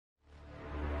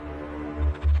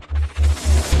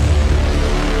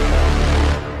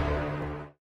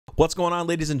What's going on,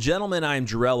 ladies and gentlemen? I'm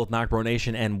Jarell with NocBro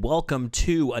Nation, and welcome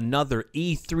to another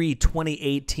E3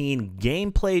 2018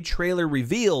 gameplay trailer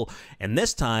reveal. And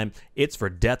this time, it's for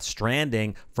Death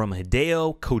Stranding from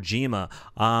Hideo Kojima.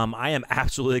 I am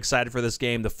absolutely excited for this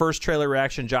game. The first trailer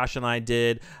reaction Josh and I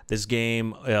did, this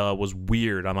game was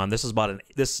weird. This is about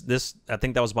I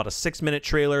think that was about a 6-minute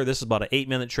trailer. This is about an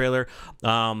 8-minute trailer.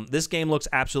 This game looks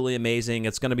absolutely amazing.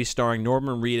 It's going to be starring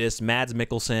Norman Reedus, Mads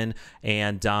Mikkelsen,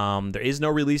 and there is no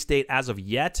release date as of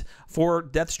yet for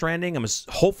Death Stranding.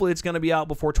 Hopefully it's going to be out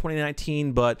before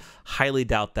 2019, but highly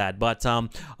doubt that. But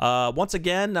once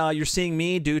again, you're seeing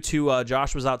me due to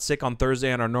Josh was out sick on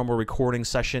Thursday on our normal recording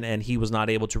session, and he was not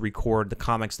able to record the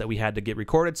comics that we had to get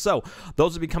recorded. So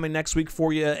those will be coming next week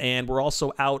for you, and we're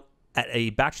also out at a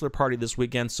bachelor party this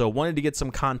weekend, so wanted to get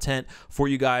some content for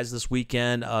you guys this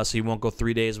weekend, so you won't go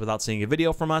 3 days without seeing a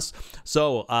video from us.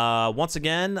 So once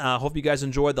again, hope you guys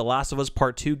enjoyed The Last of Us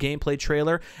Part 2 gameplay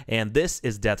trailer, and this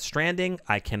is Death Stranding.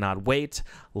 I cannot wait.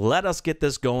 Let us get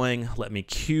this going. Let me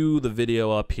cue the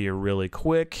video up here really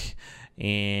quick,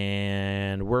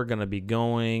 and we're gonna be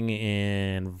going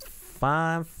in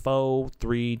 5, 4,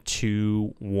 3,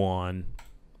 2, 1.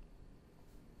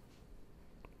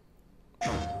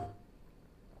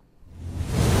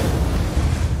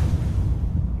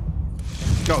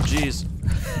 Oh, jeez.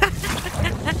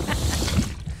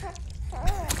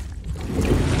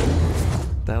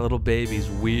 That little baby's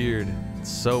weird. It's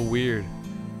so weird.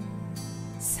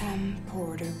 Sam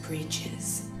Porter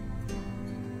Bridges.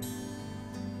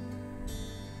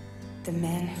 The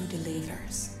man who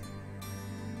delivers.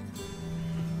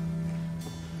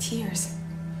 Tears.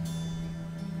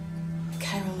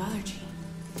 Chiral allergy.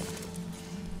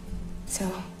 So,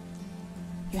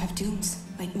 you have dooms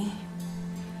like me.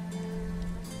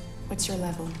 What's your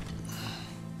level?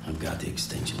 I've got the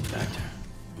extinction factor,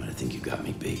 but I think you got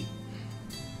me beat.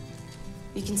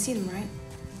 You can see them, right?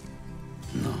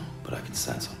 No, but I can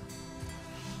sense them.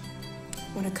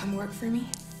 Want to come work for me?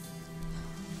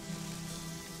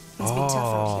 Must be tough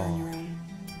out here on your own.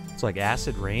 It's like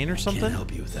acid rain or something? I can't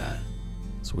help you with that.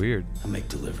 It's weird. I make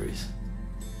deliveries.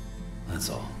 That's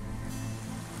all.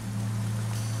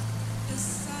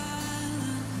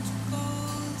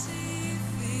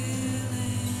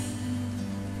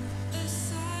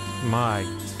 My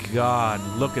God,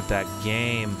 look at that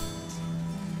game.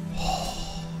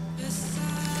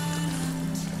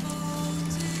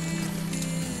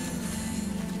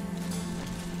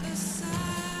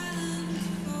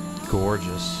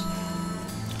 Gorgeous.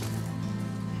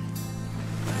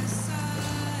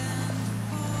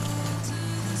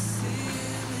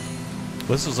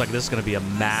 This is going to be a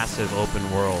massive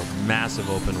open world. Massive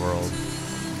open world.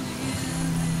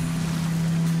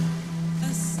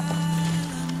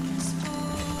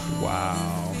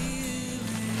 Wow.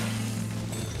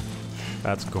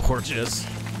 That's gorgeous.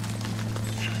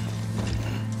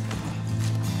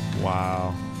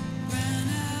 Wow.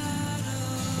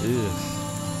 Ew.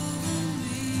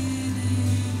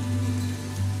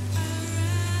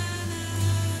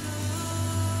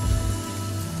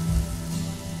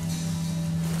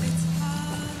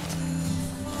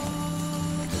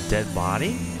 Dead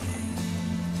body?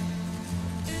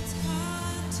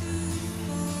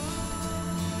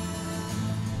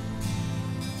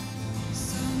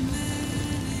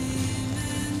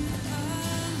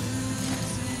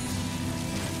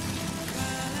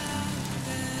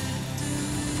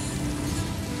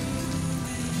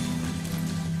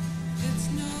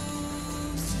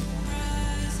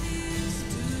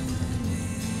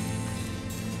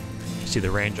 See the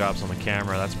raindrops on the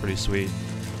camera. That's pretty sweet.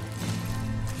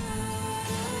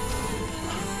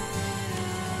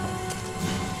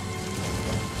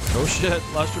 Oh shit,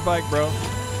 lost your bike, bro.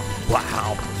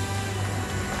 Wow.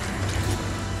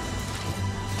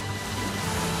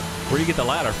 Where do you get the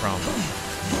ladder from?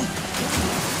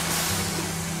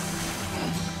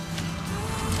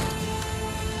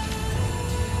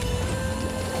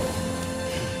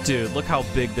 Dude, look how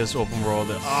big this open world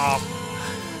is. Oh.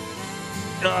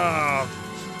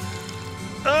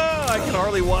 I can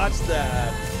hardly watch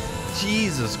that.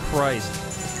 Jesus Christ.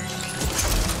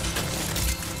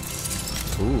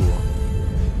 Ooh.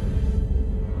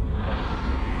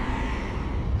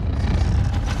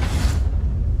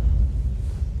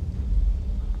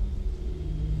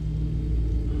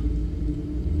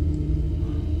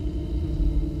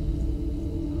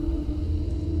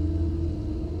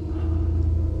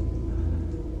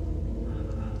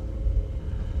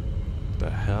 The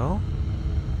hell?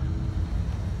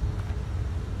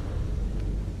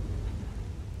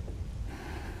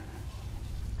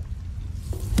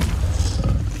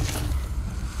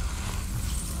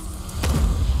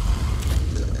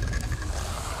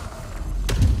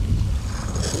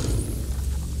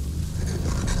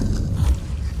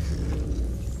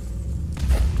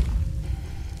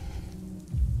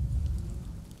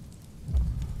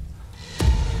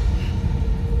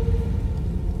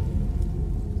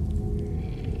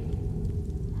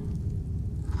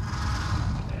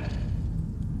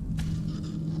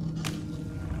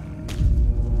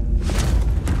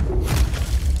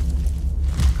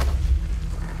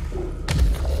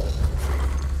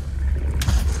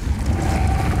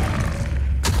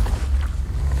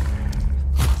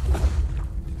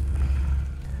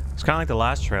 kind of like the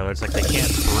last trailer. It's like they can't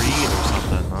breathe or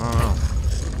something. I don't know.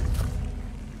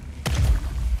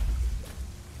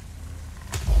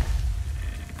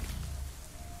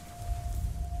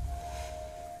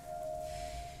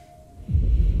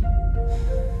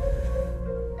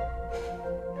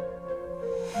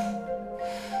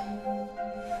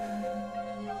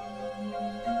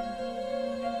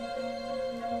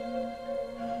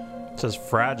 It says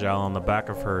fragile on the back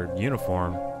of her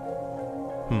uniform.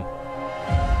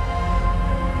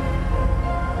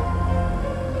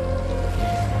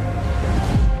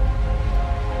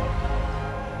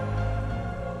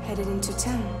 Headed into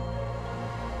town.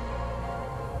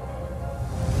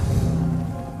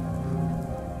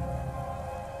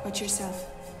 Watch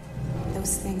yourself.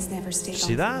 Those things never stay.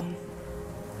 See that?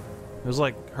 It was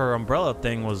like her umbrella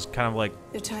thing was kind of like...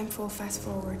 The timefall fast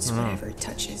forwards whatever it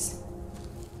touches.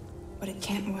 But it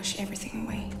can't wash everything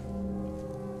away.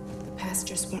 The past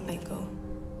just won't let go.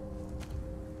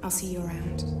 I'll see you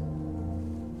around.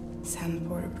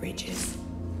 Sandport or Bridges.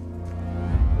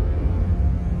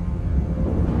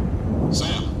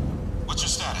 Sam, what's your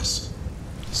status?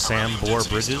 Sam Boar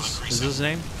Bridges is his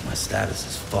name? My status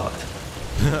is fucked.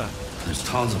 There's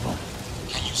tons of them.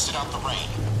 Can you sit out the rain?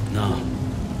 No,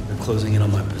 they're closing in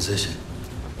on my position.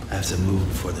 I have to move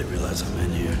before they realize I'm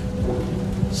in here.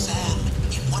 Sam,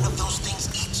 if one of those things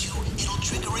eats you, it'll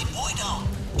trigger a void out.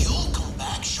 You'll come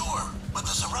back, sure, but the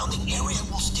surrounding area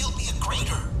will still be a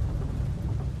crater.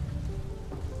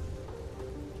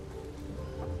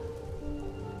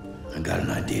 I got an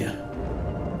idea.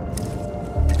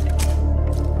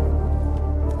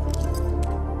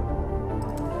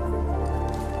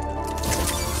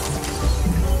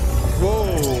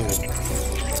 Whoa!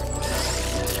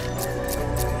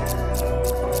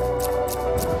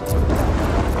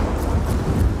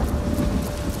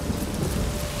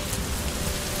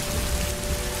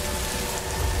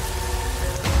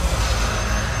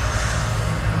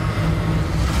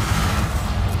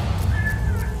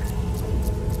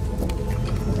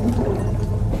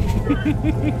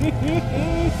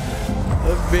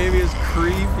 That baby is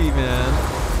creepy, man.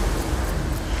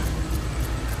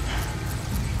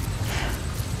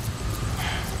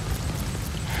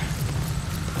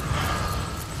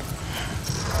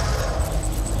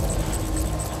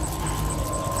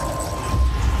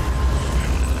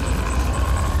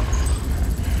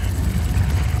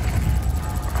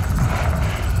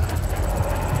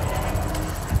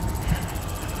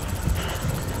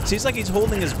 Seems like he's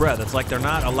holding his breath. It's like they're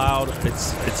not allowed.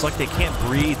 It's like they can't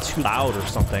breathe too loud or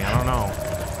something. I don't know.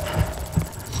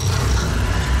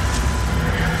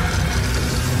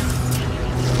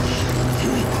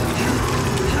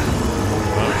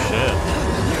 Oh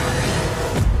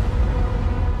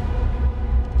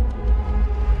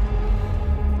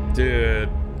shit. Dude,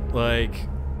 like,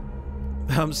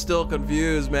 I'm still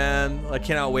confused, man. I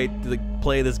cannot wait to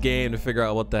play this game to figure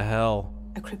out what the hell.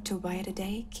 A crypto byte a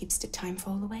day keeps the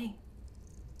timefall away.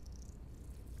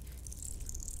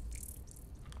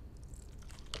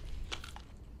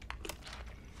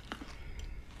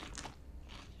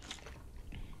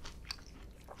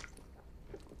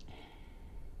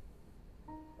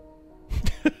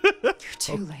 You're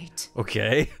too late.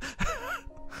 Okay.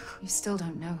 You still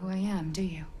don't know who I am, do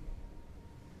you?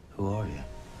 Who are you?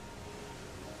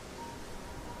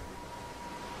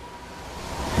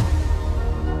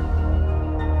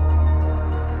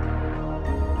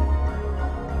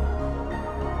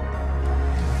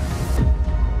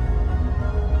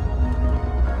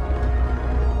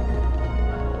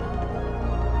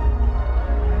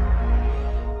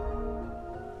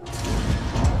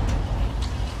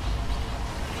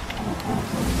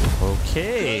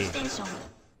 Okay.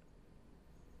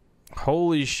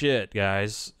 Holy shit,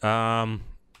 guys. Wow.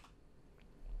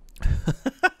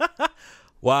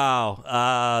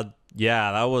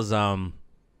 Yeah, that was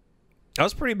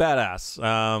pretty badass.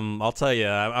 I'll tell you,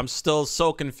 I'm still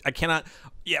so I cannot.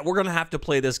 Yeah, we're gonna have to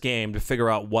play this game to figure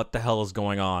out what the hell is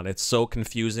going on. It's so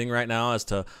confusing right now as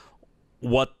to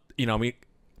what, you know, I mean,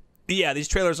 yeah, these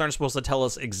trailers aren't supposed to tell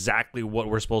us exactly what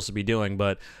we're supposed to be doing,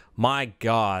 but my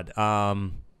God,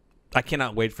 I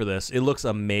cannot wait for this. It looks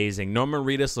amazing. Norman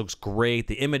Reedus looks great.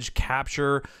 The image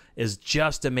capture is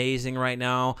just amazing right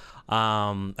now.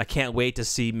 I can't wait to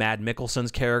see Mad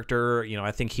Mikkelsen's character. You know,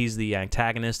 I think he's the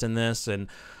antagonist in this, and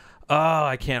oh,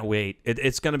 I can't wait.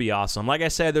 It's going to be awesome. Like I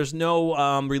said, there's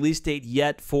no release date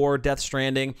yet for Death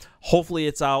Stranding. Hopefully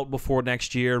it's out before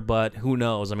next year, but who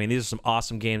knows? I mean, these are some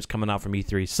awesome games coming out from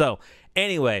E3. So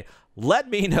anyway, Let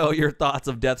me know your thoughts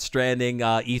of Death Stranding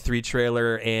E3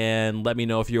 trailer, and let me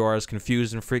know if you are as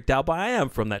confused and freaked out by I am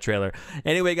from that trailer.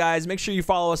 Anyway, guys, make sure you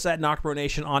follow us at NocBro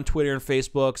Nation on Twitter and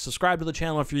Facebook. Subscribe to the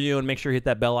channel if you're new, and make sure you hit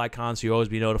that bell icon so you always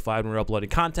be notified when we're uploading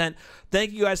content.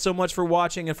 Thank you guys so much for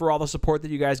watching and for all the support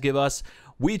that you guys give us.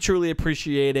 We truly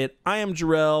appreciate it. I am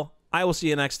Jarell. I will see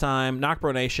you next time.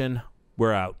 NocBro Nation,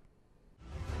 we're out.